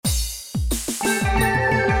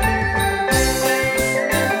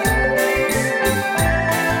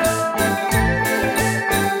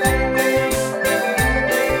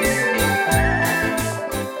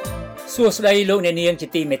សួស្តីលោកអ្នកនាងជា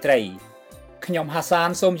ទីមេត្រីខ្ញុំហាសាន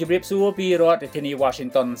សូមជម្រាបសួរពីរដ្ឋធានី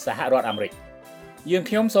Washington សហរដ្ឋអាមេរិកយើង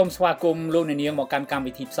ខ្ញុំសូមស្វាគមន៍លោកអ្នកនាងមកកាន់កម្ម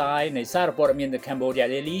វិធីផ្សាយនៃសារព័ត៌មាន The Cambodia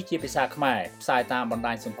Daily ជាភាសាខ្មែរផ្សាយតាមបណ្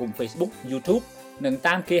ដាញសង្គម Facebook YouTube និង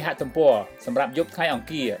តាមគេហទំព័រសម្រាប់យប់ថ្ងៃអង្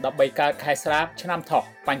គារ13កើតខែស្រាបឆ្នាំថោះ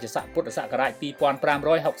បញ្ញស័កពុទ្ធសករាជ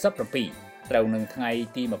2567ត្រូវនឹងថ្ងៃ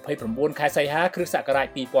ទី29ខែសីហាគ្រិស្តសករាជ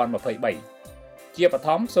2023ជាបឋ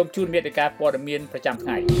មសូមជូនមេតិការព័ត៌មានប្រចាំថ្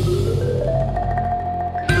ងៃ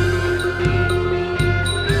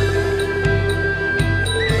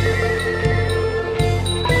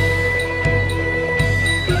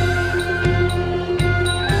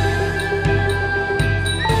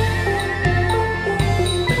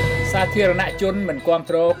សាធារណជនមិនគាំ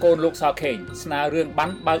ទ្រកូនលោកសខេងស្នើរឿងប័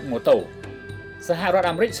ណ្ណបើកម៉ូតូសហរដ្ឋ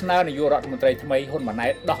អាមេរិកស្នើនាយករដ្ឋមន្ត្រីថ្មីហ៊ុនម៉ាណែ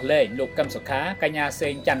តដោះលែងលោកកឹមសុខាកញ្ញាសេ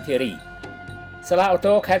ងច័ន្ទធារីសាលាអូ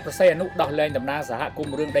តូខេត្តប្រស័យអនុដោះលែងតំណាងសហគម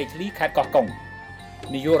ន៍រឿងដីធ្លីខេត្តកោះកុង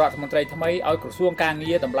នាយករដ្ឋមន្ត្រីថ្មីឲ្យក្រសួងការ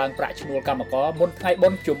ងារដំឡើងប្រាក់ឈ្នួលកម្មករមុនថ្ងៃបុ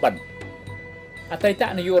ណ្យភ្ជុំបិណ្ឌអតីត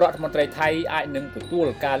នាយករដ្ឋមន្ត្រីថៃអាចនឹងទទួល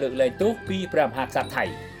ការលើកលែងទោសពីព្រះមហាក្សត្រថៃ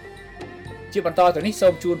ជាបន្តទៅនេះសូ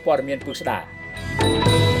មជូនព័ត៌មានពិស្ដា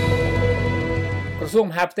ក្រសួង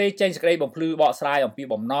មហាផ្ទៃចេញសេចក្តីបំភ្លឺបកស្រាយអំពី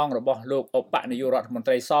បំណងរបស់លោកឧបនាយករដ្ឋមន្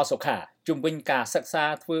ត្រីសសុខាជំវិញការសិក្សា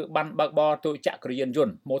ធ្វើប័ណ្ណបើកបរទូចក្រយានយ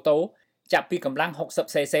ន្តម៉ូតូចាប់ពីកម្លាំង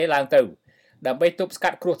 60cc ឡើងទៅដើម្បីទប់ស្កា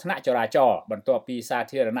ត់គ្រោះថ្នាក់ចរាចរណ៍បន្ទាប់ពីសា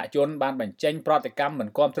ធារណជនបានបញ្ចេញប្រតិកម្មមិន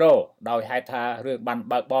គាំទ្រដោយហេតុថារឿងប័ណ្ណ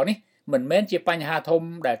បើកបរនេះមិនមែនជាបញ្ហាធំ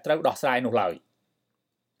ដែលត្រូវដោះស្រាយនោះឡើយ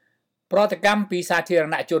ប្រតិកម្មពីសាធារ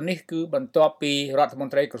ណជននេះគឺបន្ទាប់ពីរដ្ឋម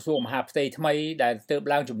ន្ត្រីក្រសួងមហាផ្ទៃថ្មីដែលទើប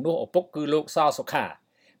ឡើងជំនួសឪពុកគឺលោកសសុខា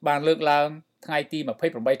បានលើកឡើងថ្ងៃទី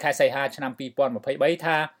28ខែសីហាឆ្នាំ2023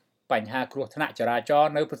ថាបញ្ហាគ្រោះថ្នាក់ចរាចរ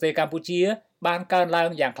ណ៍នៅប្រទេសកម្ពុជាបានកើនឡើង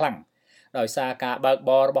យ៉ាងខ្លាំងដោយសារការបើកប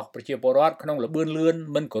ររបស់ប្រជាពលរដ្ឋក្នុងល្បឿនលឿន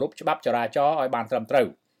មិនគោរពច្បាប់ចរាចរណ៍ឲ្យបានត្រឹមត្រូវ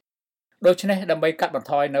ដូច្នេះដើម្បីកាត់បន្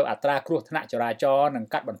ថយនៅអត្រាគ្រោះថ្នាក់ចរាចរណ៍និង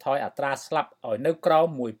កាត់បន្ថយអត្រាស្លាប់ឲ្យនៅក្រោម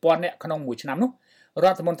 1000 នាក់ក្នុងមួយឆ្នាំនោះរ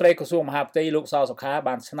ដ្ឋមន្ត្រីក្រសួងមហាផ្ទៃលោកសសុខា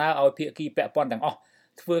បានស្នើឲ្យភាគីពាក់ព័ន្ធទាំងអស់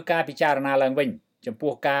ធ្វើការពិចារណាឡើងវិញចំ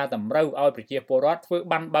ពោះការតម្រូវឲ្យប្រជាពលរដ្ឋធ្វើ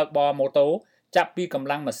ប័ណ្ណបើកបរម៉ូតូចាប់ពីកម្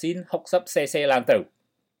លាំងម៉ាស៊ីន 60cc ឡើងទៅ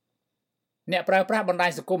អ្នកប្រើប្រាស់បណ្ដា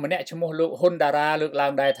ញសង្គមម្នាក់ឈ្មោះលោកហ៊ុនដារ៉ាលើកឡើ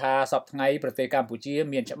ងដែរថាសប្តាហ៍ថ្ងៃប្រទេសកម្ពុជា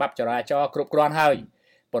មានច្បាប់ចរាចរណ៍គ្រប់គ្រាន់ហើយ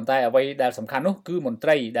ប៉ុន្តែអ្វីដែលសំខាន់នោះគឺមន្ត្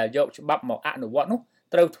រីដែលយកច្បាប់មកអនុវត្តនោះ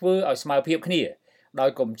ត្រូវធ្វើឲ្យស្មើភាពគ្នាដោយ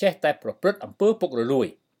កុំចេះតែប្រព្រឹត្តអំពើពុករលួយ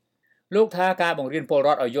លោកថាការបង្រៀនពលរ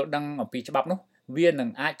ដ្ឋឲ្យយល់ដឹងអំពីច្បាប់នោះវានឹង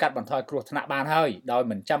អាចកាត់បន្ថយគ្រោះថ្នាក់បានហើយដោយ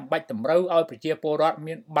មិនចាំបាច់តម្រូវឲ្យប្រជាពលរដ្ឋ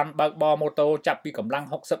មានប័ណ្ណបើកបរម៉ូតូចាប់ពីកម្លាំង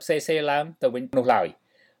 60cc ឡើងទៅវិញនោះឡើយ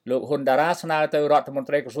លោកហ៊ុនដារ៉ាស្នើទៅរដ្ឋមន្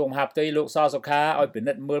ត្រីក្រសួងមហាផ្ទៃលោកសសុខាឲ្យពិ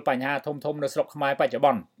និត្យមើលបញ្ហាធំៗនៅស្រុកខ្មែរបច្ចុប្ប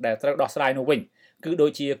ន្នដែលត្រូវដោះស្រាយនោះវិញគឺដូ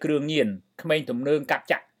ចជាគ្រឿងញៀនក្មេងទំនើងកាប់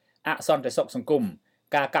ចាក់អសន្តិសុខសង្គម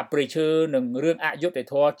ការកាប់ព្រៃឈើនិងរឿងអយុត្តិ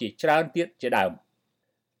ធម៌ជាច្រើនទៀតជាដើម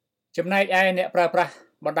ចំណែកឯអ្នកប្រើប្រាស់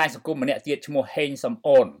បណ្ដាញសង្គមម្នាក់ទៀតឈ្មោះហេងសំ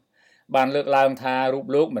អូនបានលើកឡើងថារូប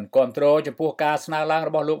លោកមិនគាំទ្រចំពោះការស្នើឡើងរ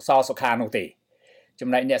បស់លោកសសុខានោះទេចំ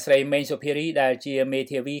ណែកអ្នកស្រីមេងសុភារីដែលជាមេ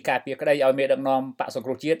ធាវីការពារក្តីឲ្យមេដឹកនាំបកសង្គ្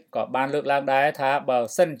រោះជាតិក៏បានលើកឡើងដែរថាបើ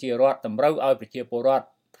សិនជារដ្ឋតម្រូវឲ្យប្រជាពលរដ្ឋ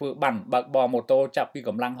ធ្វើប័ណ្ណបើកបរម៉ូតូចាប់ពីក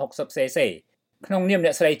ម្លាំង 60cc ក្នុងនាមអ្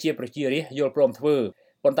នកស្រីជាប្រជារាស្ត្រយល់ព្រមធ្វើ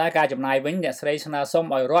ប៉ុន្តែការចំណាយវិញអ្នកស្រីស្នើសុំ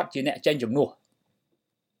ឲ្យរដ្ឋជាអ្នកចេញជំនួស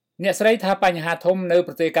អ្នកស្រីថាបញ្ហាធំនៅ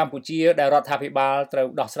ប្រទេសកម្ពុជាដែលរដ្ឋាភិបាលត្រូវ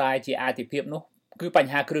ដោះស្រាយជាអាទិភាពនោះគឺប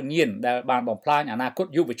ញ្ហាគ្រឿងញៀនដែលបានបំផ្លាញអនាគត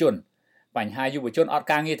យុវជនបញ្ហាយុវជនអត់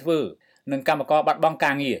ការងារធ្វើនិងកម្មករបាត់បង់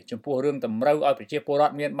ការងារចំពោះរឿងតម្រូវឲ្យប្រជាពលរ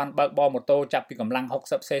ដ្ឋមានប័ណ្ណបើកបរម៉ូតូចាប់ពីកម្លាំង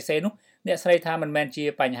 60cc នោះអ្នកស្រីថាមិនមែនជា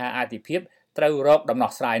បញ្ហាអាទិភាពត្រូវរកដំណោះ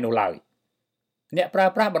ស្រាយនោះឡើយអ្នកប្រើ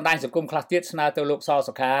ប្រាស់បណ្ដាញសង្គមខ្លះទៀតស្នើទៅលោកស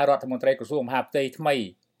សុខារដ្ឋមន្ត្រីក្រសួងមហាផ្ទៃថ្មី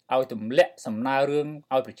ឲ្យទម្លាក់សំណើរឿង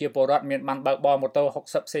ឲ្យប្រជាពលរដ្ឋមានប័ណ្ណបើកបរម៉ូតូ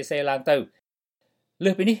 60cc ឡើងទៅលើ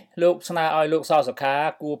សពីនេះលោកស្នើឲ្យលោកសសុខា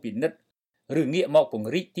គួរពិនិត្យឬងាកមកព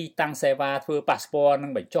ង្រីកទីតាំងសេវាធ្វើប៉ាសពតនិ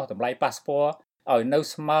ងបញ្ចុះតម្លៃប៉ាសពតឲ្យនៅ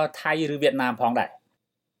ស្មើថៃឬវៀតណាមផងដែរ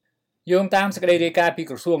យោងតាមសេចក្តីរាយការណ៍ពី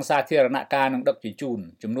ក្រសួងសាធារណការនិងដឹកជញ្ជូន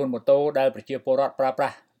ចំនួនម៉ូតូដែលប្រជាពលរដ្ឋប្រើប្រា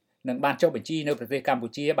ស់និងបានចុះបញ្ជីនៅប្រទេសកម្ពុ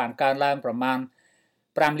ជាបានកើនឡើងប្រមាណ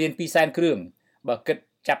 5 លាន 2 សែនគ្រឿងបើគិត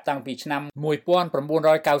ចាប់តាំងពីឆ្នាំ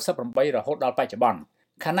 1998 រហូតដល់បច្ចុប្បន្ន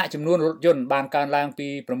ខណៈចំនួនរថយន្តបានកើនឡើងពី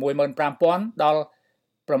 65,000 ដល់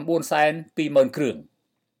 920,000 គ្រឿង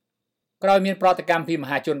ក្រោយមានប្រតិកម្មពីម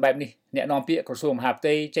ហាជនបែបនេះអ្នកនាំពាក្យក្រសួងមហាផ្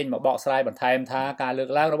ទៃចេញមកបកស្រាយបន្ថែមថាការលើក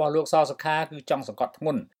ឡើងរបស់លោកសសុខាគឺចង់សង្កត់ធ្ង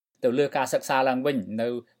ន់ទៅលើការសិក្សាឡើងវិញនៅ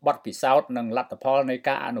បទពិសោធន៍និងលទ្ធផលនៃ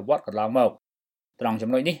ការអនុវត្តកន្លងមកត្រង់ចំ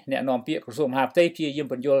ណុចនេះអ្នកនាំពាក្យក្រសួងមហាផ្ទៃព្យាយាម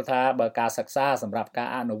ពន្យល់ថាបើការសិក្សាសម្រាប់ការ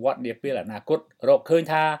អនុវត្តនាពេលអនាគតរកឃើញ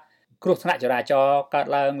ថា គ្រោះថ្នាក់ចរាចរណ៍កើត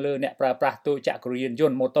ឡើងលើអ្នកប្រើប្រាស់ទូចក្រយានយ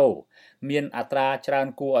ន្តម៉ូតូមានអត្រាច្រើន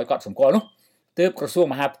គួរឲ្យកត់សម្គាល់នោះទើបក្រសួង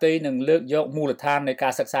មហាផ្ទៃនឹងលើកយកមូលដ្ឋាននៃកា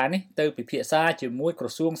រសិក្សានេះទៅពិភាក្សាជាមួយក្រ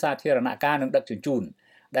សួងសាធារណការនិងដឹកជញ្ជូន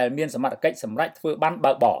ដែលមានសមត្ថកិច្ចសម្រាប់ធ្វើបាន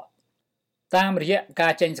បើកបរតាមរយៈកា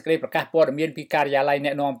រចេញសេចក្តីប្រកាសព័ត៌មានពីការិយាល័យអ្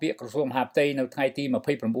នកនាំពាក្យក្រសួងមហាផ្ទៃនៅថ្ងៃទី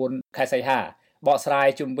29ខែសីហាបកស្រាយ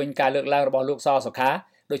ជុំវិញការលើកឡើងរបស់លោកស.សុខា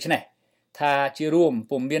ដូច្នេះថាជារួម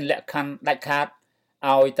ពុំមានលក្ខខណ្ឌដាច់ខាត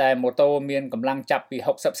ឲ្យតែម៉ូតូមានកម្លាំងចាប់ពី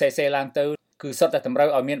 60cc ឡើងទៅគឺសុទ្ធតែតម្រូវ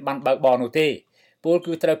ឲ្យមានប័ណ្ណបើកបរនោះទេពល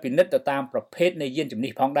គឺត្រូវពិនិត្យទៅតាមប្រភេទនៃយានជំ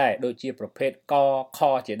និះផងដែរដូចជាប្រភេទកខ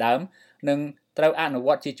ជាដើមនិងត្រូវអនុវ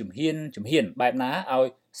ត្តជាជំហានបែបណាឲ្យ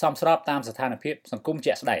សមស្របតាមស្ថានភាពសង្គម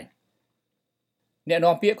ជាក់ស្ដែងអ្នក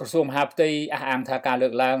នាំពាក្យក្រសួងមហាផ្ទៃអះអាងថាការលើ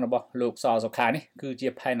កឡើងរបស់លោកស.សុខានេះគឺជា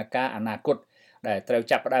ផែនការអនាគតដែលត្រូវ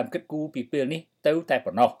ចាប់ផ្ដើមគិតគូរពីពេលនេះទៅតែ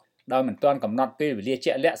ប៉ុណ្ណោះដោយមិនទាន់កំណត់ពេលវេលា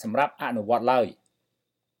ជាក់លាក់សម្រាប់អនុវត្តឡើយ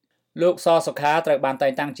លោកស.សុខាត្រូវបានតែ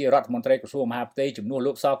ងតាំងជារដ្ឋមន្ត្រីក្រសួងមហាផ្ទៃជំនួស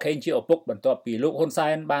លោកស.ខេងជាឪពុកបន្ទាប់ពីលោកហ៊ុនសែ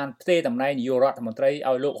នបានផ្ទេរតំណែងនាយករដ្ឋមន្ត្រី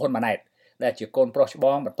ឲ្យលោកហ៊ុនម៉ាណែតដែលជាកូនប្រុសច្ប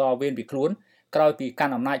ងបន្តវេនពីខ្លួនក្រោយពីកា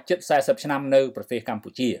ន់អំណាចជិត40ឆ្នាំនៅប្រទេសកម្ពុ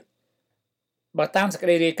ជាបើតាមសេចក្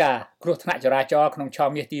តីរាយការណ៍គ្រោះថ្នាក់ចរាចរណ៍ក្នុងឆ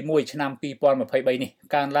មាសទី1ឆ្នាំ2023នេះ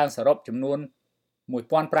កើនឡើងសរុបចំនួន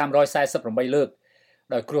1548លើក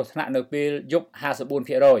ដោយគ្រោះថ្នាក់នៅពេលយប់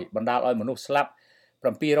 54% បណ្ដាលឲ្យមនុស្សស្លាប់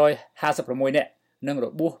756នាក់និងរ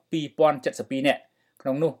បួស2072នាក់ក្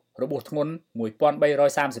នុងនោះរបួសធ្ងន់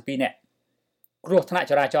1332នាក់គ្រោះថ្នាក់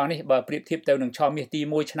ចរាចរណ៍នេះបើប្រៀបធៀបទៅនឹងឆមាសទី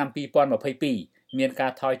1ឆ្នាំ2022មានកា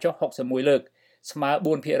រថយចុះ61លើកស្មើ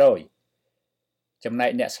 4%ចំណែក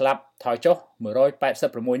អ្នកស្លាប់ថយចុះ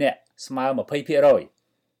186នាក់ស្មើ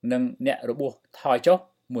 20% និងអ្នករបួសថយចុះ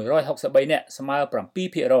163នាក់ស្មើ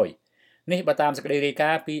 7% នេះបើតាមសេចក្តីរាយកា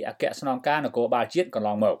រណ៍ពីអគ្គស្នងការនគរបាលជាតិកន្ល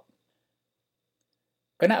ងមក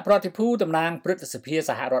គណៈប្រតិភូតំណាងព្រឹទ្ធសភា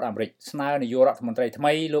សហរដ្ឋអាមេរិកស្នើនាយករដ្ឋមន្ត្រីថ្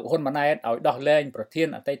មីលោកហ៊ុនម៉ាណែតឲ្យដោះលែងប្រធាន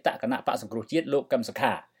អតីតគណៈបក្សសង្គ្រោះជាតិលោកកឹមសុ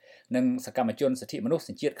ខានិងសកម្មជនសិទ្ធិមនុស្ស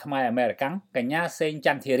សញ្ជាតិខ្មែរអាមេរិកាំងកញ្ញាសេង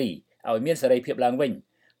ច័ន្ទធារីឲ្យមានសេរីភាពឡើងវិញ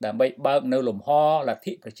ដើម្បីបើកនៅលំហលទ្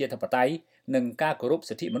ធិប្រជាធិបតេយ្យនិងការគោរព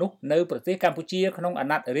សិទ្ធិមនុស្សនៅប្រទេសកម្ពុជាក្នុងអា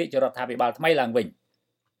ណត្តិរាជរដ្ឋាភិបាលថ្មីឡើងវិញ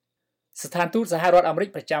ស្ថានទូតសហរដ្ឋអាមេរិក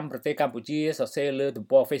ប្រចាំប្រទេសកម្ពុជាសរសេរលើទំ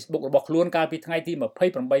ព័រ Facebook របស់ខ្លួនកាលពីថ្ងៃទី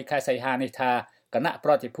28ខែសីហានេះថាគណៈប្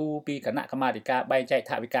រតិភូពីគណៈកម្មាធិការបែងចែក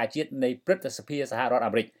ថវិកាជាតិនៃព្រឹទ្ធសភាសហរដ្ឋ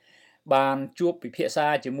អាមេរិកបានជួបពិភាក្សា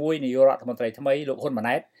ជាមួយនាយករដ្ឋមន្ត្រីថ្មីលោកហ៊ុនម៉ា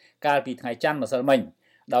ណែតកាលពីថ្ងៃច័ន្ទម្សិលមិញ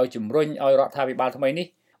ដោយជំរុញឲ្យរដ្ឋាភិបាលថ្មីនេះ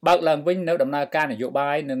បើកឡើងវិញនៅដំណើរការនយោ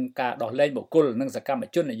បាយនិងការដោះលែងបុគ្គលនិងសកម្ម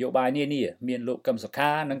ជននយោបាយនានាមានលោកកឹមសុខា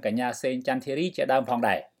និងកញ្ញាសេងច័ន្ទធារីជាដើមផង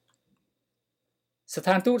ដែរស្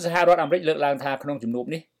ថានទូតសហរដ្ឋអាមេរិកលើកឡើងថាក្នុងជំនួប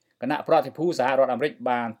នេះគណៈប្រតិភូសហរដ្ឋអាមេរិក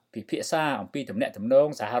បានពិភាក្សាអំពីទំនាក់ទំនង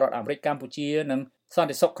សហរដ្ឋអាមេរិកកម្ពុជានិងសន្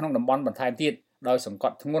តិសុខក្នុងតំបន់បន្ថែមទៀតដោយសង្ក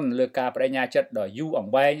ត់ធ្ងន់លើការបដិញ្ញាចិត្តដ៏យូរអ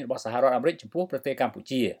ង្វែងរបស់សហរដ្ឋអាមេរិកចំពោះប្រទេសកម្ពុ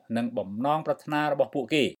ជានិងបំណងប្រាថ្នារបស់ពួក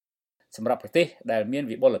គេសម្រាប់ប្រទេសដែលមាន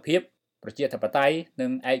វិបុលភាពប្រជាធិបតេយ្យនិ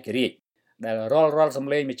ងឯករាជ្យដែលរាល់ស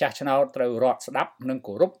ម្លេងម្ចាស់ឆ្នោតត្រូវរត់ស្ដាប់និង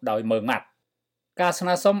គោរពដោយមើងម៉ាត់ការស្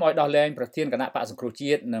នើសុំឲ្យដោះលែងប្រធានគណៈបក្សសង្គ្រោះ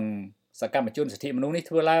ជាតិនិងសកម្មជនសិទ្ធិមនុស្សនេះ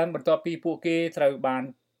ធ្វើឡើងបន្ទាប់ពីពួកគេត្រូវបាន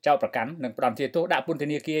ចោទប្រកាន់និងផ្តន្ទាទោសដាក់ពន្ធ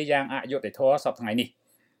នាគារយ៉ាងអយុត្តិធម៌សប្តាហ៍ថ្ងៃនេះ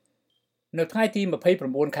នៅថ្ងៃទី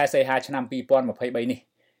29ខែសីហាឆ្នាំ2023នេះ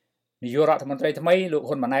នាយករដ្ឋមន្ត្រីថ្មីលោក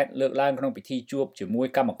ហ៊ុនម៉ាណែតលើកឡើងក្នុងពិធីជួបជាមួយ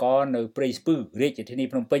គឧតកនៅព្រៃស្ពឺរាជធានី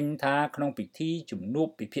ភ្នំពេញថាក្នុងពិធីជំនួប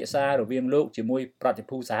ពិភាក្សារវាងលោកជាមួយប្រតិ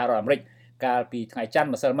ភូសហរដ្ឋអាមេរិកកាលពីថ្ងៃច័ន្ទ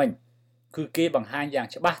ម្សិលមិញគឺគេបង្ហាញយ៉ាង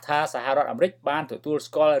ច្បាស់ថាសហរដ្ឋអាមេរិកបានទទួល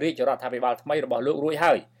ស្គាល់រាជរដ្ឋាភិបាលថ្មីរបស់លោករួច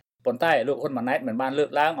ហើយប៉ុន្តែលោកហ៊ុនម៉ាណែតមិនបានលើក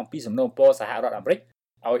ឡើងអំពីសំណូមពរសហរដ្ឋអាមេរិក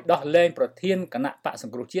ឲ្យដោះលែងប្រធានគណៈបក្សស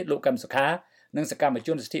ង្គ្រោះជាតិលោកកឹមសុខានិងសកម្មជ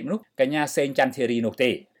នសិទ្ធិមនុស្សកញ្ញាសេងច័ន្ទធារីនោះ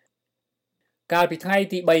ទេកាលពីថ្ងៃ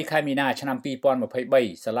ទី3ខែមីនាឆ្នាំ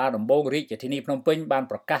2023សាលាដំបងរាជធានីភ្នំពេញបាន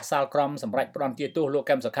ប្រកាសសាលក្រមសម្រេចផ្តន្ទាទោសលោក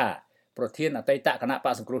កឹមសុខាប្រធានអតីតគណៈប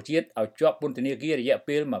ក្សសង្គ្រោះជាតិឲ្យជាប់ពន្ធនាគាររយៈ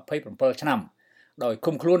ពេល27ឆ្នាំដោយ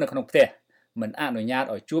ឃុំខ្លួននៅក្នុងផ្ទះមិនអនុញ្ញាត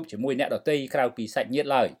ឲ្យជួបជាមួយអ្នកដទៃក្រៅពីសាច់ញាតិ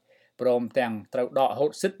ឡើយព្រមទាំងត្រូវដកហូ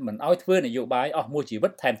តសិទ្ធិមិនឲ្យធ្វើនយោបាយអស់មួយជីវិ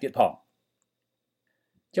តថែមទៀតផង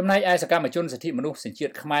ចំណែកឯសកម្មជនសិទ្ធិមនុស្សសញ្ជា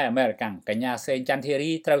តិខ្មែរអាមេរិកាំងកញ្ញាសេងច័ន្ទធា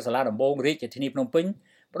រីត្រូវសាលាដំបងរាជធានីភ្នំពេញ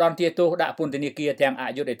ផ្តន្ទាទោសដាក់ពន្ធនាគារទាំងអ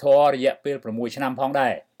យុត្តិធម៌រយៈពេល6ឆ្នាំផងដែ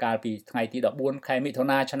រកាលពីថ្ងៃទី14ខែមិថុ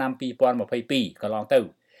នាឆ្នាំ2022កន្លងទៅ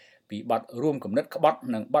ពីបទរួមគំនិតក្បត់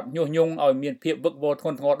និងបទញុះញង់ឲ្យមានភាពវឹកវរធ្ង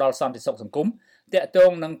ន់ធ្ងរដល់សន្តិសុខសង្គមតាក់ទ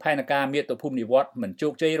ងនឹងផែនការមាតុភូមិនិវត្តន៍មិនជោ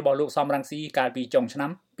គជ័យរបស់លោកសំរងស៊ីកាលពីចុងឆ្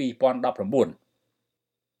នាំ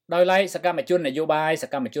2019ដោយឡែកសកម្មជននយោបាយស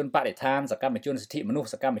កម្មជនបរិស្ថានសកម្មជនសិទ្ធិមនុស្ស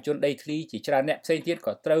សកម្មជនដីធ្លីជាច្រើនអ្នកផ្សេងទៀត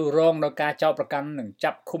ក៏ត្រូវរងនឹងការចោទប្រកាន់និង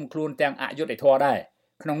ចាប់ឃុំខ្លួនទាំងអយុត្តិធម៌ដែរ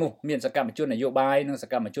ក្នុងនោះមានសកម្មជននយោបាយនិងស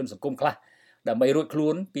កម្មជនសង្គមខ្លះដើម្បីរួចខ្លួ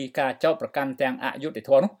នពីការចោទប្រកាន់ទាំងអយុត្តិ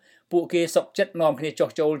ធម៌នោះពួកគេសុខចិត្តនាំគ្នាចុះ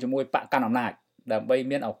ចូលជាមួយបកកាន់អំណាចដើម្បី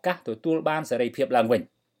មានឱកាសទទួលបានសេរីភាពឡើងវិញ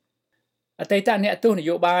អតីតអ្នកទស្សន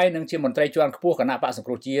យោបាយនិងជាមន្ត្រីជាន់ខ្ពស់គណៈបក្សសង្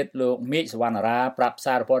គ្រោះជាតិលោកមេឃសវណ្ណារាប្រាប់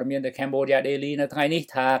សារព័ត៌មាន The Cambodia Daily នៅថ្ងៃនេះ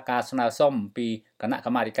ថាការស្នើសុំពីគណៈក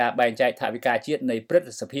ម្មាធិការបែងចែកថវិកាជាតិនៃព្រឹទ្ធ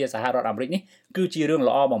សភាសហរដ្ឋអាមេរិកនេះគឺជារឿង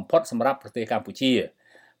ល្អបំផុតសម្រាប់ប្រទេសកម្ពុជា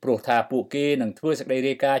ព្រោះថាពួកគេនឹងធ្វើសេចក្តី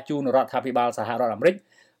រាយការណ៍ជូនរដ្ឋាភិបាលសហរដ្ឋអាមេរិក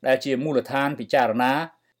ដែលជាមូលដ្ឋានពិចារណា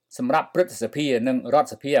សម្រាប់ព្រឹទ្ធសភានិងរដ្ឋ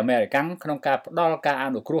សភាអាមេរិកក្នុងការផ្តល់ការអ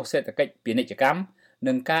នុគ្រោះសេដ្ឋកិច្ចពាណិជ្ជកម្ម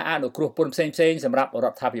និងការអនុគ្រោះពន្ធផ្សេងៗសម្រាប់រ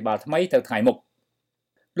ដ្ឋាភិបាលថ្មីទៅថ្ងៃមុខ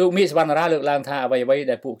លោកមេសវណ្ណារាលើកឡើងថាអ្វីៗ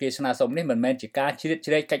ដែលពួកគេស្នើសុំនេះមិនមែនជាការជ្រៀត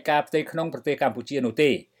ជ្រែកកិច្ចការផ្ទៃក្នុងប្រទេសកម្ពុជានោះទេ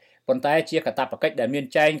ប៉ុន្តែជាកាតព្វកិច្ចដែលមាន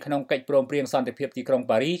ចែងក្នុងកិច្ចព្រមព្រៀងសន្តិភាពទីក្រុង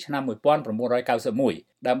ប៉ារីសឆ្នាំ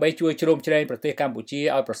1991ដើម្បីជួយជ្រោមជ្រែងប្រទេសកម្ពុជា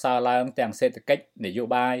ឲ្យប្រសើរឡើងទាំងសេដ្ឋកិច្ចនយោ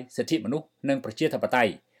បាយសិទ្ធិមនុស្សនិងប្រជាធិបតេយ្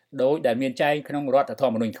យដោយដែលមានចែងក្នុងរដ្ឋធ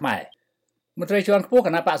ម្មនុញ្ញខ្មែរមន្ត្រីជាន់ខ្ពស់គ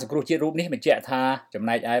ណៈបក្សសង្គ្រោះជាតិរូបនេះបញ្ជាក់ថាចំ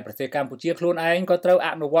ណែកឯប្រទេសកម្ពុជាខ្លួនឯងក៏ត្រូវអ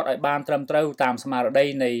នុវត្តឲ្យបានត្រឹមត្រូវតាមស្មារតី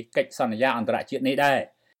នៃកិច្ចសន្យាអន្តរជាតិនេះដែរ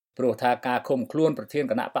ព្រោះថាការឃុំខ្លួនប្រធាន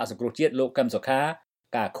គណៈបក្សសង្គ្រោះជាតិលោកកឹមសុខា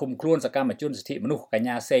ការឃុំខ្លួនសកម្មជនសិទ្ធិមនុស្សកញ្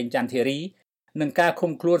ញាសេងច័ន្ទធារីនិងការ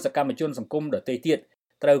ឃុំខ្លួនសកម្មជនសង្គមដទៃទៀត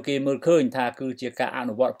ត្រូវគេមើលឃើញថាគឺជាការអ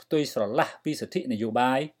នុវត្តផ្ទុយស្រឡះពីសិទ្ធិនយោ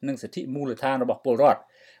បាយនិងសិទ្ធិមូលដ្ឋានរបស់ពលរដ្ឋ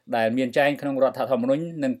ដែលមានចែងក្នុងរដ្ឋធម្មនុញ្ញ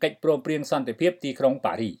និងកិច្ចព្រមព្រៀងសន្តិភាពទីក្រុង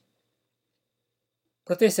ប៉ារីស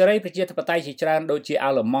ប្រទេសសេរីប្រជាធិបតេយ្យជាច្រើនដូចជាអា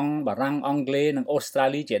ល្លឺម៉ង់បារាំងអង់គ្លេសនិងអូស្ត្រា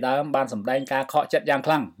លីជាដើមបានសម្ដែងការខកចិត្តយ៉ាង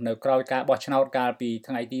ខ្លាំងនៅក្រោយការបោះឆ្នោតកាលពី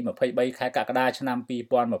ថ្ងៃទី23ខែកក្កដាឆ្នាំ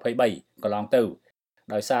2023កន្លងទៅ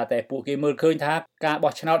ដោយសារតែពួកគេមើលឃើញថាការ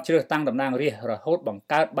បោះឆ្នោតជ្រើសតាំងតំណាងរាស្ត្ររហូតបង្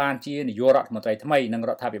កើតបានជានាយករដ្ឋមន្ត្រីថ្មីនិងរ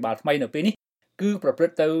ដ្ឋាភិបាលថ្មីនៅពេលនេះគឺប្រព្រឹ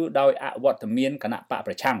ត្តទៅដោយអវត្តមានគណៈបក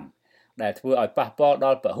ប្រឆាំងដែលធ្វើឲ្យប៉ះពាល់ដ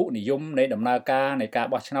ល់ពហុនិយមនៃដំណើរការនៃការ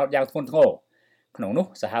បោះឆ្នោតយ៉ាងធ្ងន់ធ្ងរក្នុងនោះ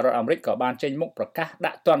សហរដ្ឋអាមេរិកក៏បានចេញមុខប្រកាស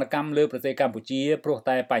ដាក់ទណ្ឌកម្មលើប្រទេសកម្ពុជាព្រោះ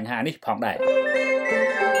តែបញ្ហានេះផងដែរ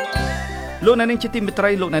លោកអ្នកនាងជាទីមេត្រី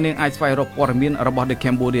លោកអ្នកនាងអាចស្វែងរកព័ត៌មានរបស់ The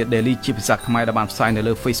Cambodia Daily ជាភាសាខ្មែរដែលបានផ្សាយនៅ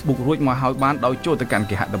លើ Facebook រួចមកហើយបានដោយចូលទៅកាន់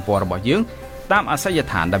គេហទំព័ររបស់យើងតាមអាសយ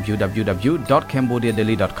ដ្ឋាន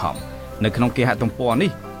www.cambodiadaily.com នៅក្នុងគេហទំព័រនេះ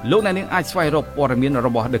លោកអ្នកនាងអាចស្វែងរកព័ត៌មានរ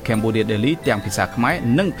បស់ The Cambodia Daily ទាំងភាសាខ្មែរ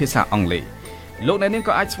និងភាសាអង់គ្លេសលោកអ្នកនាង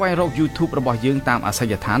ក៏អាចស្វែងរក YouTube របស់យើងតាមអាស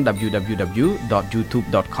យដ្ឋាន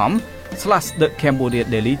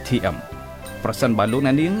www.youtube.com/thecambodiadailytm ប្រសិនបើលោក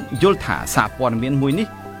អ្នកនាងយល់ថាសារព័ត៌មានមួយនេះ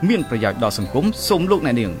មានប្រយោជន៍ដល់សង្គមសូមលោកអ្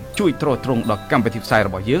នកនាងជួយទ្រទ្រង់ដល់កម្មវិធីផ្សាយរ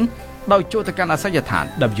បស់យើងដោយចូលទៅកាន់អាសយដ្ឋាន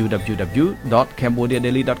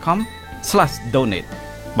www.cambodiadaily.com/donate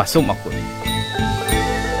បាទសូមអរគុណ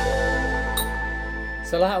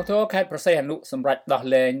សាលាឧទ្ធរខេត្តប្រសេះអនុសម្រាប់ដោះ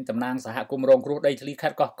លែងតំណាងសហគមន៍រងគ្រោះដីធ្លីខេ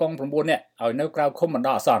ត្តកោះកុង9នាក់ឲ្យនៅក្រៅឃុំបណ្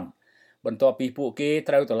ដោះអាសន្នបន្ទាប់ពីពួកគេ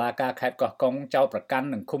ត្រូវតុលាការខេត្តកោះកុងចោទប្រកាន់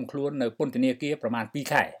និងឃុំខ្លួននៅពន្ធនាគារប្រមាណ2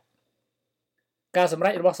ខែការសម្រេ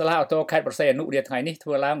ចរបស់សាលាឧទ្ធរខេត្តប្រសេះអនុរាថ្ងៃនេះធ្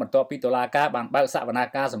វើឡើងបន្ទាប់ពីតុលាការបានបើកសវនា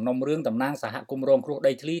ការសំណុំរឿងតំណាងសហគមន៍រងគ្រោះ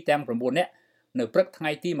ដីធ្លីទាំង9នាក់នៅព្រឹកថ្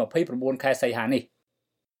ងៃទី29ខែសីហានេះ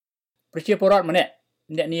ប្រជាពលរដ្ឋម្នាក់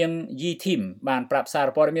អ្នកនាងយីធីមបានប្រាប់សារ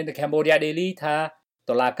ព័ត៌មាន The Cambodia Daily ថា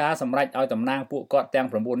តុលាការសម្រេចឲ្យតំណាងពួកគាត់ទាំង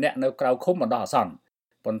9នាក់នៅក្រៅឃុំបណ្ដោះអាសន្ន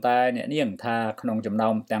ប៉ុន្តែអ្នកនាងថាក្នុងចំណោ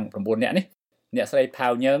មទាំង9នាក់នេះអ្នកស្រីផា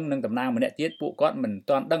វញើងនិងតំណាងម្នាក់ទៀតពួកគាត់មិន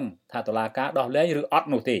ទាន់ដឹងថាតុលាការដោះលែងឬអត់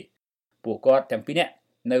នោះទេពួកគាត់ទាំងពីរនាក់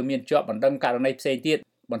នៅមានជាប់បណ្ដឹងករណីផ្សេងទៀត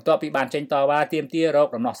បន្ទាប់ពីបានចេញតវ៉ាទាមទាររក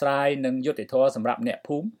ដំណោះស្រាយនិងយុត្តិធម៌សម្រាប់អ្នក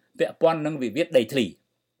ភូមិពាក់ព័ន្ធនឹងវិវាទដីធ្លី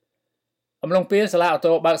អំឡុងពេលសាលាឧទ្ធ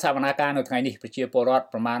របើកសវនាការនៅថ្ងៃនេះប្រជាពលរដ្ឋ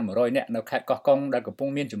ប្រមាណ100នាក់នៅខេត្តកោះកុងដែលកំពុង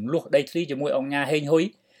មានចំនួនដីធ្លីជាមួយអង្គការហេងហ៊ុយ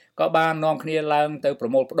ក៏បាននាំគ្នាឡើងទៅប្រ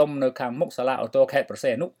មូលផ្ដុំនៅខាងមុខសាលាឧទ្ធរខេត្តប្រ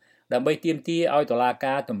សេះអនុដើម្បីទាមទារឲ្យតុលា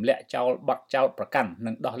ការទម្លាក់ចោលបទចោទប្រកាន់និ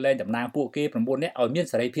ងដោះលែងតំណាងពួកគេ9នាក់ឲ្យមាន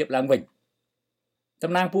សេរីភាពឡើងវិញ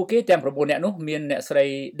តំណាងពួកគេទាំង9នាក់នោះមានអ្នកស្រី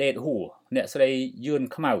ដេតហួរអ្នកស្រីយឿន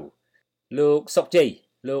ខ្មៅលោកសុកជ័យ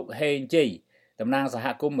លោកហេងជ័យតំណាងសហ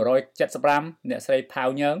គមន៍175អ្នកស្រីផាវ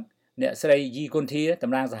ញើងអ្នកស្រីយីគុនធា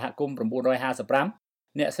តំណាងសហគមន៍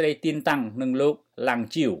955អ្នកស្រីទីនតាំងនិងលោកឡាំង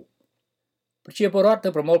ជីវប្រជាពលរដ្ឋទៅ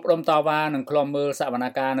ប្រមូលផ្ដុំតវ៉ានិងឃ្លាំមើលសវនា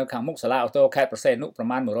ការនៅខាងមុខសាលាឧទ្ធរខេត្តប្រសេះអនុប្រ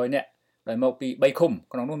មាណ100នាក់ដោយមកពី3ឃុំ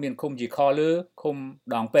ក្នុងនោះមានឃុំជីខលើឃុំ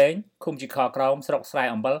ដងពេងឃុំជីខក្រោមស្រុកស្រែ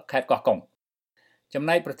អំបិលខេត្តកោះកុងចំ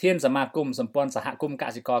ណែកប្រធានសមាគមសម្ព័ន្ធសហគមន៍ក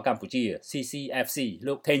សិករកម្ពុជា CCFC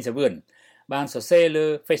លោកថេងសាវឿនបានសរសេរលើ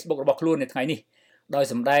Facebook របស់ខ្លួននៅថ្ងៃនេះដោយ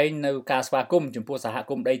សម្ដែងនៅការស្វាគមន៍ចំពោះសហ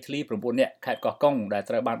គមន៍ដីធ្លី9នាក់ខេត្តកោះកុងដែល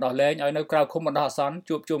ត្រូវបានដោះលែងឲ្យនៅក្រៅឃុំបណ្ដោះអាសន្ន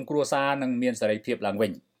ជួបជុំគ្រួសារនិងមានសេរីភាពឡើងវិ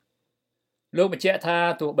ញលោកបញ្ជាក់ថា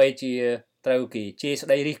ទោះបីជា ត្រូវគេជេរស្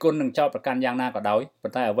ដីរិះគន់និងចោទប្រកាន់យ៉ាងណាក៏ដោយប៉ុ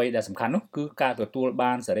ន្តែអ្វីដែលសំខាន់នោះគឺការទទួល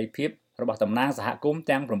បានសេរីភាពរបស់តំណាងសហគមន៍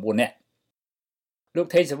ទាំង9នាក់លោក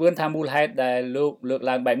ថេងសវឿនថាមូលហេតុដែលលោកលើក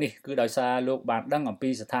ឡើងបែបនេះគឺដោយសារលោកបានដឹងអំពី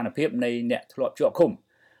ស្ថានភាពនៃអ្នកធ្លាប់ជាប់ឃុំ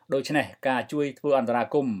ដូច្នេះការជួយធ្វើអន្តរា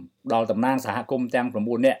គមន៍ដល់តំណាងសហគមន៍ទាំង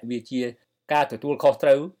9នាក់វាជាការទទួលខុសត្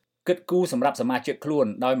រូវគិតគូរសម្រាប់សមាជិកខ្លួន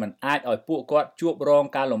ដោយមិនអាចឲ្យពួកគាត់ជួបរង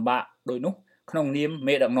ការលំបាកដោយនោះក្នុងនាម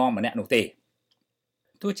មេដឹកនាំម្នាក់នោះទេ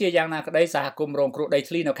ទោះជាយ៉ាងណាក្តីសហគមន៍រងគ្រោះដី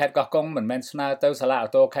ធ្លីនៅខេត្តកោះកុងមិនមែនស្នើទៅសាលាឧ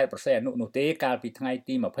ទ្ធរខេត្តប្រសេអនុនោះទេកាលពីថ្ងៃ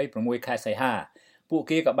ទី26ខែសីហាពួក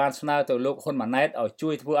គេក៏បានស្នើទៅលោកហ៊ុនម៉ាណែតឲ្យជួ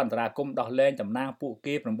យធ្វើអន្តរាគមន៍ដោះលែងតំណាងពួក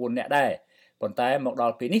គេ9នាក់ដែរប៉ុន្តែមកដ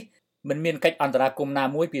ល់ពេលនេះមិនមានកិច្ចអន្តរាគមន៍ណា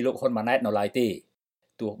មួយពីលោកហ៊ុនម៉ាណែតនៅឡើយទេ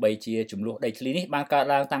ទោះបីជាចំនួនដីធ្លីនេះបានកើត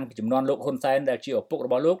ឡើងតាំងពីជំនាន់លោកហ៊ុនសែនដែលជាឪពុករ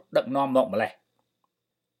បស់លោកដឹកនាំមកម្លេះ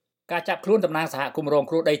ការចាប់ខ្លួនតំណាងសហគមន៍រង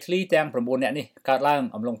គ្រោះដីធ្លីទាំង9នាក់នេះកើតឡើង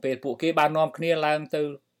អំឡុងពេលពួកគេបាននាំគ្នាឡើងទៅ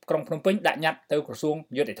ក្រុងភ្នំពេញដាក់ញត្តិទៅក្រសួង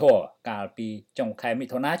យុតិធម៌កាលពីចុងខែមិ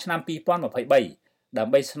ថុនាឆ្នាំ2023ដើ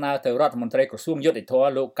ម្បីស្នើទៅរដ្ឋមន្ត្រីក្រសួងយុតិធម៌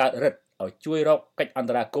លោកកើតរិទ្ធឲ្យជួយរកកិច្ចអន្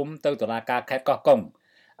តរាគមន៍ទៅតុលាការខេត្តកោះកុង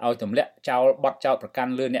ឲ្យទម្លាក់ចោលបទចោទប្រកា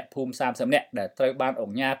ន់លើអ្នកភូមិ30នាក់ដែលត្រូវបានអ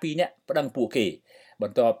ង្គការ2នាក់ប្តឹងពួកគេប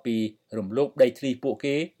ន្ទាប់ពីរំលោភដីធ្លីពួក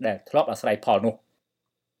គេដែលធ្លាប់អាស្រ័យផលនោះ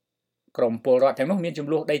ក្រមពលរដ្ឋទាំងនោះមានចំ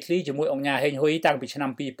នួនដីធ្លីជាមួយអង្គការហេងហ៊ុយតាំងពីឆ្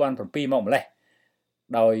នាំ2007មកម្លេះ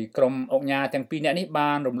ដោយក្រុមអង្គការទាំងពីរនាក់នេះ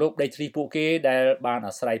បានរំលោភដីធ្លីពួកគេដែលបាន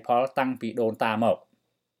អាស្រ័យផលតាំងពីដូនតាមក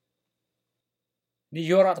នា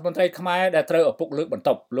យករដ្ឋមន្ត្រីខ្មែរដែលត្រូវឪពុកលើកបន្ទ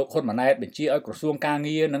ប់លោកហ៊ុនម៉ាណែតបញ្ជាឲ្យក្រសួងការ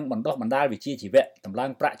ងារនិងបណ្ដុះបណ្ដាលវិជ្ជាជីវៈតម្លើង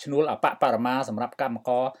ប្រាក់ឈ្នួលអបបរមាសម្រាប់កម្មក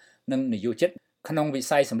រនិងនិយោជិតក្នុងវិ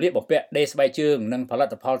ស័យសម្លៀកបំពាក់ដេរស្បែកជើងនិងផលិ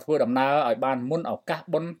តផលធ្វើដំណើរឲ្យបានមុនឱកាស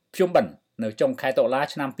បុណ្យភ្ជុំបិណ្ឌនៅចុងខែតុលា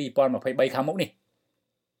ឆ្នាំ2023ខាងមុខនេះ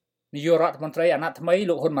នាយករដ្ឋមន្ត្រីអាណត្តិថ្មី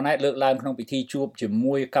លោកហ៊ុនម៉ាណែតលើកឡើងក្នុងពិធីជួបជា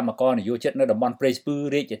មួយកម្មករនិយោជិតនៅតំបន់ព្រៃស្ពឺ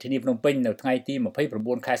រាជធានីភ្នំពេញនៅថ្ងៃទី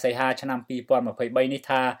29ខែសីហាឆ្នាំ2023នេះ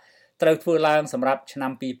ថាត្រូវធ្វើឡើងសម្រាប់ឆ្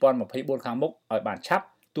នាំ2024ខាងមុខឲ្យបានឆាប់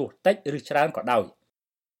ទោះតិចឬច្រើនក៏ដោយ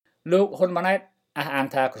លោកហ៊ុនម៉ាណែតអះអាង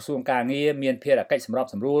ថាក្រសួងការងារមានភារកិច្ចសម្រប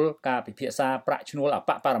សម្រួលការពិភាក្សាប្រាក់ឈ្នួលអប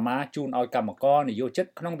បរមាជូនឲ្យកម្មករនិយោជិត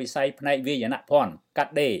ក្នុងវិស័យផ្នែកវាយនភ័ណ្ឌកា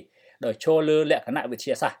ត់ដេរដោយឈលលើលក្ខណៈវិទ្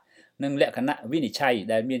យាសាស្ត្រនិងលក្ខណៈវិនិច្ឆ័យ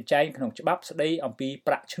ដែលមានចែងក្នុងច្បាប់ស្តីអំពី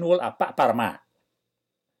ប្រាក់ឈ្នួលអបបរមា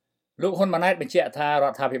លោកហ៊ុនម៉ាណែតបញ្ជាក់ថារ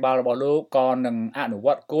ដ្ឋាភិបាលរបស់លោកក៏នឹងអនុវ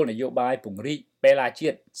ត្តគោលនយោបាយពង្រីកបេឡាជា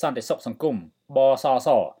តិសន្តិសុខសង្គមបសស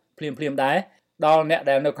ភ្លាមដែរដល់អ្នក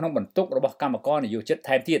ដែលនៅក្នុងបន្ទុករបស់កម្មករនិយោជិត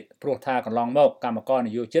ថែមទៀតព្រោះថាកន្លងមកកម្មករ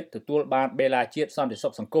និយោជិតទទួលបានបេឡាជាតិសន្តិសុ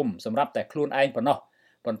ខសង្គមសម្រាប់តែខ្លួនឯងប៉ុណ្ណោះ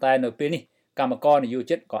ប៉ុន្តែនៅពេលនេះកម្មករនិយោ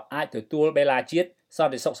ជិតក៏អាចទទួលបេឡាជាតិស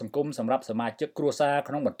ន្តិសុខសង្គមសម្រាប់សមាជិកគ្រួសារ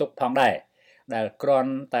ក្នុងបន្ទុកផងដែរដែលគ្រា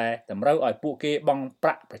ន់តែតម្រូវឲ្យពួកគេបង់ប្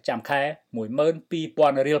រាក់ប្រចាំខែ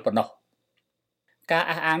 12,000 រៀលប៉ុណ្ណោះការ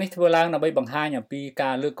អះអាងនេះធ្វើឡើងដើម្បីបង្ហាញអំពី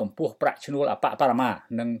ការលើកកម្ពស់ប្រាក់ឈ្នួលអបបរមា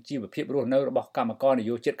និងជីវភាពរស់នៅរបស់កម្មករនិ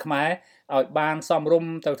យោជិតខ្មែរឲ្យបានសមរម្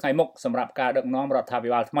យទៅថ្ងៃមុខសម្រាប់ការដឹកនាំរដ្ឋាភិ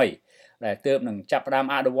បាលថ្មីដែលទើបនឹងចាប់ផ្ដើម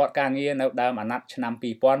អនុវត្តការងារនៅដើមអាណត្តិឆ្នាំ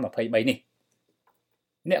2023នេះ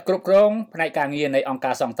អ្នកគ្រប់គ្រងផ្នែកការងារនៃអង្គ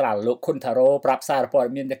ការសង្ត្រាល់លោកខុនថារ៉ូប្រាប់សារព័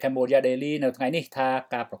ត៌មាន The Cambodia Daily នៅថ្ងៃនេះថា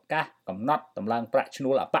ការប្រកាសកំណត់តម្លើងប្រាក់ឈ្នួ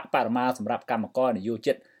លអបបរមាសម្រាប់កម្មករនិយោ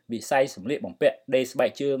ជិតវិស័យសម្លៀកបំពាក់ដេរស្បែក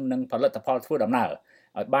ជើងនិងផលិតផលធ្វើដំណើរ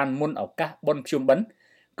ឲ្យបានមុនឱកាសបុណ្យភ្ជុំបិណ្ឌ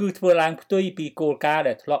គឺធ្វើឡើងផ្ទុយពីគោលការណ៍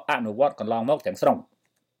ដែលធ្លាប់អនុវត្តកន្លងមកទាំងស្រុង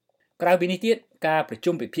ក្រៅពីនេះទៀតការប្រ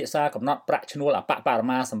ជុំពិភាក្សាកំណត់ប្រាក់ឈ្នួលអបបរ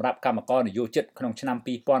មាសម្រាប់កម្មករនិយោជិតក្នុងឆ្នាំ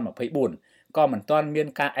2024ក៏មិនទាន់មាន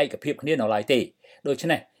ការឯកភាពគ្នានៅឡើយទេដូច្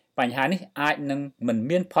នេះបញ្ហានេះអាចនឹងមិន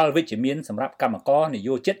មានផលវិជ្ជមានសម្រាប់កម្មករនិ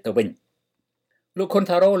យោជិតទៅវិញលោកខុន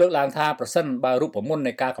ថារ៉ូលើកឡើងថាប្រសិនបើរូបមន្ត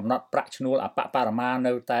នៃការកំណត់ប្រាក់ឈ្នួលអបបរមា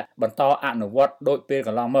នៅតែបន្តអនុវត្តដោយពេលក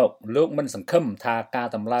ន្លងមកលោកមិនសង្ឃឹមថាការ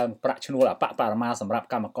តម្លើងប្រាក់ឈ្នួលអបបរមាសម្រាប់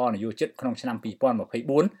កម្មករនិយោជិតក្នុងឆ្នាំ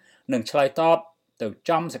2024នឹងឆ្លើយតបទៅ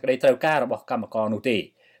ចំសេចក្តីត្រូវការរបស់កម្មករនោះទេ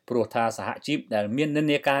ព្រោះថាសហជីពដែលមាននិន្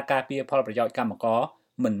នាការការពារផលប្រយោជន៍កម្មករ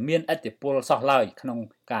មិនមានឥទ្ធិពលសោះឡើយក្នុង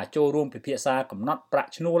ការចូលរួមពិភាក្សាកំណត់ប្រា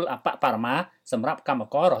ក់ឈ្នួលអបបរមាសម្រាប់កម្ម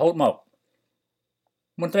កររហូតមក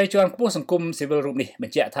មន្ត្រីជាន់ខ្ពស់សង្គមស៊ីវិលរូបនេះប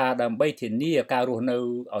ញ្ជាក់ថាដើម្បីធានាការរស់នៅ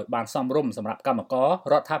ឲ្យបានសមរម្យសម្រាប់កម្មករ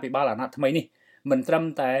រដ្ឋាភិបាលអាណត្តិថ្មីនេះមិនត្រឹម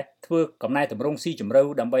តែធ្វើកំណែតម្រង់ស៊ីជម្រៅ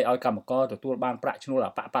ដើម្បីឲ្យកម្មករទទួលបានប្រាក់ឈ្នួលអ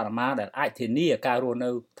បបរមាដែលអាចធានាការរស់នៅ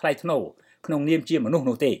ថ្លៃថ្នូរក្នុងនាមជាមនុស្ស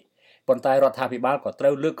នោះទេប៉ុន្តែរដ្ឋាភិបាលក៏ត្រូ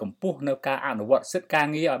វលើកកម្ពស់នៅការអនុវត្តសិទ្ធិការ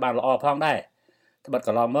ងារឲ្យបានល្អផងដែរត្បិតក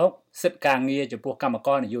ន្លងមកសិទ្ធិការងារចំពោះកម្មក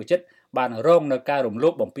រនិយោជិតបានរងនៅការរំលោ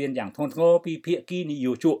ភបំពានយ៉ាងធ្ងន់ធ្ងរពីភាគីនិ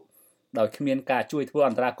យោជកដោយគ្មានការជួយធ្វើអ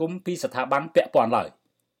ន្តរាគមន៍ពីស្ថាប័នពាក់ព័ន្ធឡើយ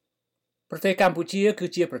ប្រទេសកម្ពុជាគឺ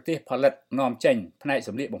ជាប្រទេសផលិតនាំចេញផ្នែកស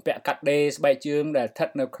ម្លៀកបំពាក់កាត់ដេរស្បែកជើងដែលស្ថិត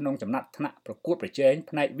នៅក្នុងចំណាត់ថ្នាក់ប្រកួតប្រជែង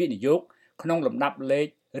ផ្នែកវិនិយោគ ក្នុងលំដាប់លេខ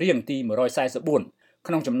រៀងទី144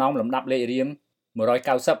ក្នុងចំណោមលំដាប់លេខរៀង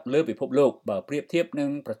190លើពិភពលោកបើប្រៀបធៀបនឹង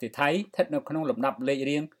ប្រទេសថៃស្ថិតនៅក្នុងលំដាប់លេខ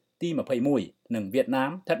រៀងទី21និងវៀតណាម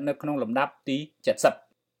ស្ថិតនៅក្នុងលំដាប់ទី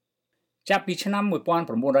70ចាប់ពីឆ្នាំ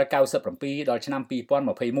1997ដល់ឆ្នាំ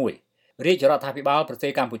2021រាជរដ្ឋាភិបាលប្រទេ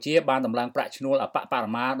សកម្ពុជាបានដំឡើងប្រាក់ឈ្នួលអបបរ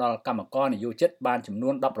មាដល់កម្មករនិយោជិតបានចំនួ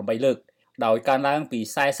ន18លើកដោយកើនឡើងពី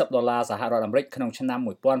$40សហរដ្ឋអាមេរិកក្នុងឆ្នាំ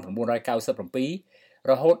1997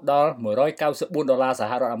រហូតដល់$194ស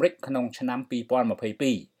ហរដ្ឋអាមេរិកក្នុងឆ្នាំ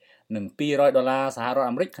2022និង$200សហរដ្ឋ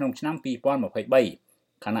អាមេរិកក្នុងឆ្នាំ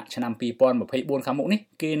2023ខណៈឆ្នាំ2024ខាងមុខនេះ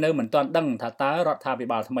គេនៅមិនទាន់ដឹងថាតើរដ្ឋាភិ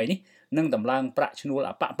បាលថ្មីនេះនឹងដំឡើងប្រាក់ឈ្នួល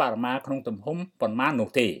អបបរមាក្នុងទំហំប៉ុន្មាននោះ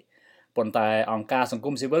ទេប៉ុន្តែអង្គការសង្គ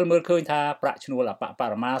មស៊ីវិលមើលឃើញថាប្រាក់ឈ្នួលអបប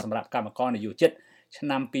រមាសម្រាប់កម្មករនិយោជិតឆ្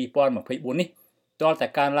នាំ2024នេះទាល់តែ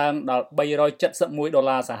កើនឡើងដល់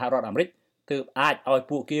$371សហរដ្ឋអាមេរិកទើបអាចឲ្យ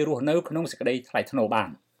ពួកគេរស់នៅក្នុងសេចក្តីថ្លៃថ្នូរបាន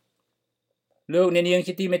លោកអ្នកនាង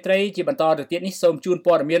ជាទីមេត្រីជាបន្តទៅទៀតនេះសូមជូន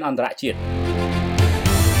ព័ត៌មានអន្តរជាតិ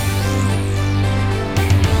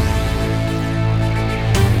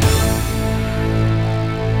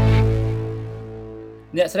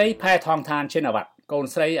អ្នកស្រីផែថងឋានឈិនវ៉ាត់កូន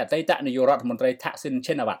ស្រីអតីតនាយករដ្ឋមន្ត្រីថាក់ស៊ីន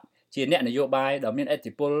ឈិនវ៉ាត់ជាអ្នកនយោបាយដ៏មានឥទ្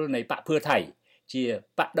ធិពលនៃបកភឿថៃជា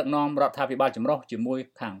បកដឹកនាំរដ្ឋាភិបាលចម្រុះជាមួយ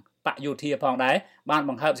ខាងបកយោធាផងដែរបាន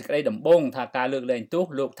បង្ហើបសេចក្តីដំបូងថាការលើកលែងទោស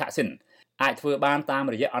លោកថាក់ស៊ីនអាចធ្វើបានតាម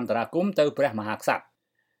រយៈអន្តរាគមន៍ទៅព្រះមហាក្សត្រ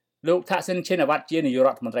លោកថាក់ស៊ីនឈិនវ៉ាត់ជានាយករ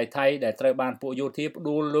ដ្ឋមន្ត្រីថៃដែលត្រូវបានពួកយោធាផ្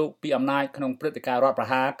ដួលលោកពីអំណាចក្នុងព្រឹត្តិការណ៍រដ្ឋប្រ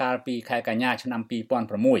ហារកាលពីខែកញ្ញាឆ្នាំ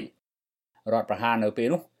2006រដ្ឋប្រហារនៅពេល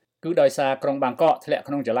នោះគឺដោយសារក្រុងបាងកកធ្លាក់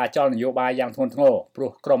ក្នុងចលាចលនយោបាយយ៉ាងធ្ងន់ធ្ងរព្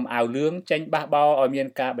រោះក្រុមអាវលឿងចេញបះបោរឲ្យមាន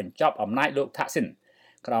ការបញ្ចប់អំណាចលោកថាក់ស៊ីន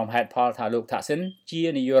ក្រោមហេតុផលថាលោកថាក់ស៊ីនជា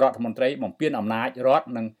នាយករដ្ឋមន្ត្រីបំពានអំណាចរដ្ឋ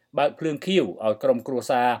និងបើកភ្លើងខៀវឲ្យក្រុមគ្រួ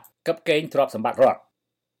សារកឹបកេងទ្រព្យសម្បត្តិរដ្ឋ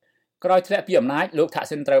ក្រោយធ្លាក់ពីអំណាចលោកថាក់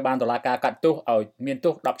ស៊ីនត្រូវបានតុលាការកាត់ទោសឲ្យមាន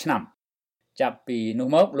ទោស10ឆ្នាំចាប់ពីនោះ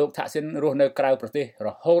មកលោកថាក់ស៊ីនរស់នៅក្រៅប្រទេសរ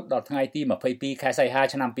ហូតដល់ថ្ងៃទី22ខែសីហា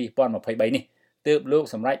ឆ្នាំ2023នេះទើបលោក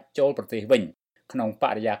សម្រេចចូលប្រទេសវិញក្នុងប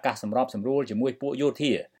រិយាកាសសម្របសម្រួលជាមួយពួកយោ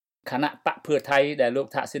ធាគណៈបកភឿថៃដែលលោក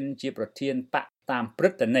ថាក់ស៊ីនជាប្រធានបកតាមព្រឹ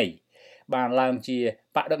ត្តន័យបានឡើងជា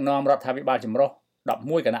បកដឹកនាំរដ្ឋាភិបាលចម្រុះ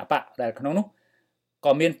11គណៈបកដែលក្នុងនោះ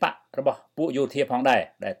ក៏មានបករបស់ពួកយោធាផងដែរ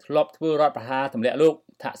ដែលធ្លាប់ធ្វើរដ្ឋប្រហារទម្លាក់លោក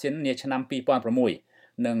ថាក់ស៊ីននាឆ្នាំ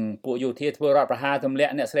2006និងពួកយោធាធ្វើរដ្ឋប្រហារទម្លា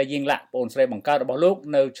ក់អ្នកស្រីយីងឡាក់ប្អូនស្រីបង្កើតរបស់លោក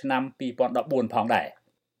នៅឆ្នាំ2014ផងដែរ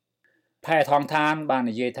ផែថងឋានបាន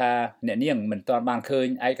និយាយថាអ្នកនាងមិនទាន់បានឃើញ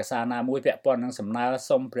ឯកសារណាមួយពាក់ព័ន្ធនឹងសំណើ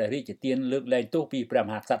សុំព្រះរាជទានលើកលែងទោសពីព្រះម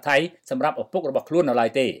ហាក្សត្រថៃសម្រាប់ឪពុករបស់ខ្លួននៅឡើយ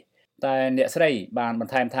ទេតែអ្នកស្រីបានប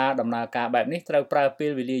ន្ថែមថាដំណើរការបែបនេះត្រូវប្រើពេ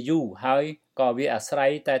លវេលាយូរហើយក៏វាអាស្រ័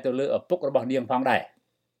យតែទៅលើឪពុករបស់នាងផងដែរ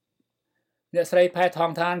អ្នកស្រីផែថ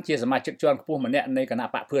ងឋានជាសមាជិកជាន់ខ្ពស់ម្នាក់នៃគណៈ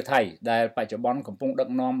បកភឿថៃដែលបច្ចុប្បន្នកំពុងដឹក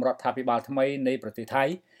នាំរដ្ឋាភិបាលថ្មីនៃប្រទេសថៃ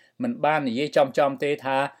មិនបាននិយាយចំទេ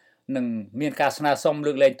ថានឹងមានការស្នើសុំ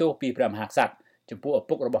លើកលែងទោសពីព្រះមហាក្សត្រចំពោះឪ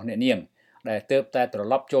ពុករបស់អ្នកនាងដែលទើបតែត្រ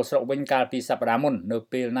ឡប់ចូលស្រុកវិញកាលពីសប្តាហ៍មុននៅ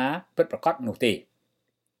ពេលណាពិតប្រាកដនោះទេ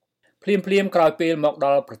ភ្លាមក្រោយពេលមកដ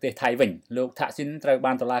ល់ប្រទេសថៃវិញលោកថាក់ស៊ីនត្រូវ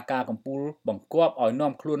បានតុលាការកំពូលបង្គាប់ឲ្យ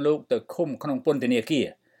នាំខ្លួនលោកទៅឃុំក្នុងពន្ធនាគារ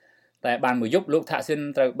តែបានមួយយប់លោកថាក់ស៊ីន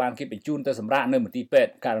ត្រូវបានគេបញ្ជូនទៅសម្រាកនៅមន្ទីរពេទ្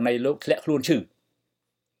យករណីលោកធ្លាក់ខ្លួនឈឺ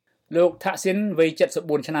លោកថាក់ស៊ីនវ័យ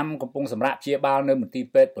74ឆ្នាំកំពុងសម្រាកព្យាបាលនៅមន្ទីរ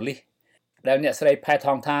ពេទ្យប៉ូលីសដែលអ្នកស្រីផែថ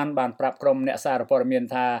ងឋានបានប្រាប់ក្រុមអ្នកសារព័ត៌មាន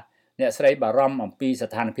ថាអ្នកស្រីបារម្ភអំពី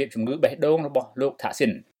ស្ថានភាពជំងឺបេះដូងរបស់លោកថាក់ស៊ី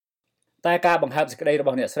នតែការបង្ហើបសេចក្តីរប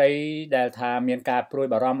ស់អ្នកស្រីដែលថាមានការព្រួយ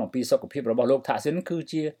បារម្ភអំពីសុខភាពរបស់លោកថាក់ស៊ីនគឺ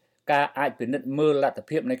ជាការអាចពិនិត្យមើលលទ្ធ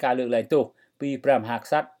ភាពនៃការលើកលែងទោសពីព្រះមហាក្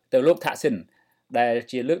សត្រទៅលោកថាក់ស៊ីនដែល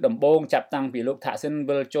ជាលើកដំបូងចាប់តាំងពីលោកថាក់ស៊ីន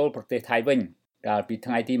វិលចូលប្រទេសថៃវិញកាលពី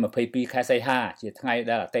ថ្ងៃទី22ខែសីហាជាថ្ងៃ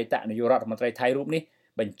ដែលអតីតនាយករដ្ឋមន្ត្រីថៃរូបនេះ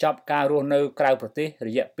បញ្ចប់ការរស់នៅក្រៅប្រទេសរ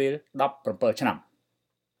យៈពេល17ឆ្នាំ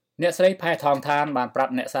អ្នកស្រីផែថងឋានបានប្រា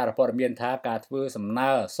ប់អ្នកសារព័ត៌មានថាការធ្វើសំណើ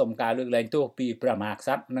សុំការលើកលែងទោសពីព្រះមហាក្ស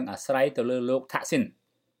ត្រនឹងអាស្រ័យទៅលើលោកថាក់ស៊ីន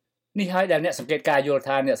នេះហើយដែលអ្នកសង្កេតការយល់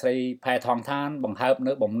ថាអ្នកស្រីផែថងឋានបង្ហើប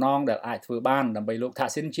នៅបំណងដែលអាចធ្វើបានដើម្បីលោកថា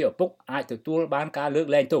ក់ស៊ីនជាឪពុកអាចទទួលបានការលើក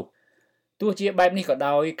លែងទោសទោះជាបែបនេះក៏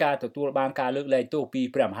ដោយការទទួលបានការលើកលែងទោសពី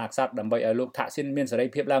ព្រះមហាក្សត្រដើម្បីឲ្យលោកថាក់ស៊ីនមានសេរី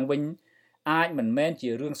ភាពឡើងវិញអាចមិនមែនជា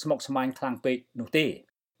រឿងស្មុគស្មាញខ្លាំងពេកនោះទេ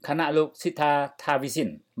ខណៈលោកស៊ីថាថាវីស៊ីន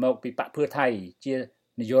មកពីបកភឿថៃជា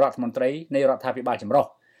នាយករដ្ឋមន្ត្រីនៃរដ្ឋាភិបាលចម្រុះ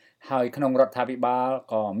ហើយក្នុងរដ្ឋាភិបាល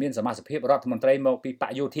ក៏មានសមាជិករដ្ឋមន្ត្រីមកពីប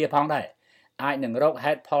កយោធាផងដែរអាចនឹងរក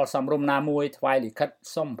ហេតុផលសមរម្យណាមួយថ្វាយលិខិត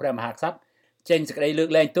សុំព្រះមហាក្សត្រចេញសេចក្តីលើក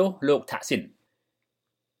លែងទោសលោកថាក់ស៊ីន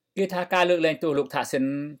គេថាការលើកលែងទោសលោកថាក់ស៊ីន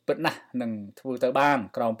ពិតណាស់នឹងធ្វើទៅបាន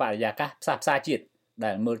ក្រោមបរិយាកាសផ្សះផ្សាជាតិ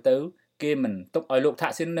ដែលមើលទៅគេមិនទុកឲ្យលោកថា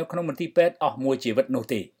ក់ស៊ីននៅក្នុងមន្ទីរពេទ្យអស់មួយជីវិតនោះ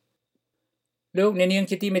ទេ លោកអ្នកនាង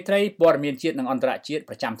ជាទីមេត្រីព័ត៌មានជាតិនិងអន្តរជាតិ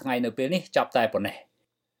ប្រចាំថ្ងៃនៅពេលនេះចប់តែប៉ុណ្ណេះ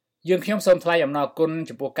យើងខ្ញុំសូមថ្លែងអំណរគុណ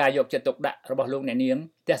ចំពោះការយកចិត្តទុកដាក់របស់លោកអ្នកនាង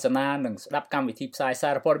ទស្សនានិងស្ដាប់កម្មវិធីផ្សាយសា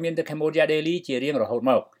រព័ត៌មាន The Cambodia Daily ជារៀងរហូត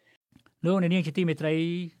មកលោកអ្នកនាងជាទីមេត្រី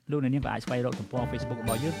លោកអ្នកនាងក៏អាចស្វែងរកទំព័រ Facebook រ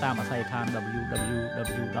បស់យើងតាមអាស័យដ្ឋាន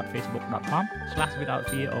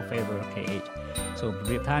www.facebook.com/withoutfearorfavorkh សូមជម្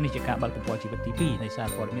រាបថានេះជាការបើកទំព័រជីវិតទី2នៃសារ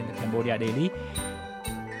ព័ត៌មាន The Cambodia Daily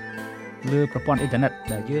លើប្រព័ន្ធអ៊ីនធឺណិត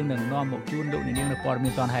ដែលយើងនឹងនាំមកជូនលោកអ្នកនាងនៅព័ត៌មា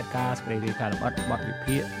នទាន់ហេតុការណ៍សេចក្តីរាយការណ៍លម្អិតបទវិ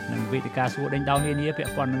ភាគនិងវេទិកាសួរដេញដោលនានាពា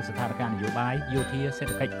ក់ព័ន្ធនឹងស្ថានភាពនយោបាយយោធាសេដ្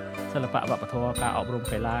ឋកិច្ចសិល្បៈវប្បធម៌ការអប់រំ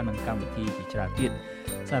កីឡានិងកម្មវិធីជាច្រើនទៀត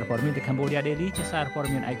សារព័ត៌មាន The Cambodia Daily ជាសារព័ត៌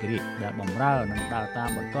មានឯករាជ្យដែលបម្រើនិងដើរតាម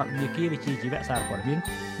បន្ទាត់វិជាវិជ្ជាជីវៈសារព័ត៌មាន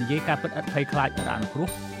និយាយការពិតឥតភ័យខ្លាចរអាក់រអន់គ្រោះ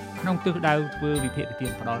ក្នុងទិសដៅធ្វើវិភាគទា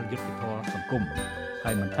នផ្ដល់យុត្តិធម៌សង្គម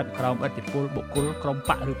ហើយមិនស្ថិតក្រោមឥទ្ធិពលបុគ្គលក្រុម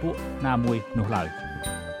បកឬពួកណាមួយនោះឡើយ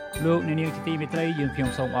លោកអ្នកនាងជាទីមេត្រីយើងខ្ញុំ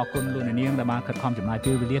សូមអរគុណលោកអ្នកនាងដែលបានខិតខំចំណាយ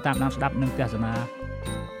ពេលវេលាតាមដានស្ដាប់និងទស្សនា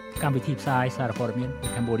កម្មវិធីផ្សាយសារព័ត៌មាន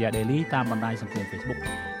Cambodia Daily តាមបណ្ដាញសង្គម Facebook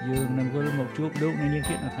យើងនឹងវិលមកជួបលោកអ្នកនាង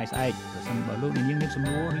ទៀតនៅថ្ងៃស្អែកប្រសិនបើលោកអ្នកនាងមានសំ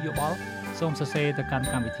ណួរឬយោបល់សូមសរសេរទៅកាន់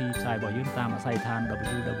កម្មវិធីផ្សាយរបស់យើងតាមអាស័យដ្ឋាន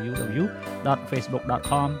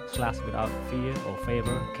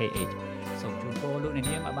www.facebook.com/withoutfearorfavorkh សូមជូនពរលោកអ្នក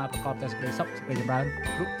នាងឲ្យបានប្រកបតែសេចក្តីសុខសេចក្តីចម្រើន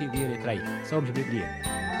គ្រប់ទិវារាត្រីសូមជម្រាបលា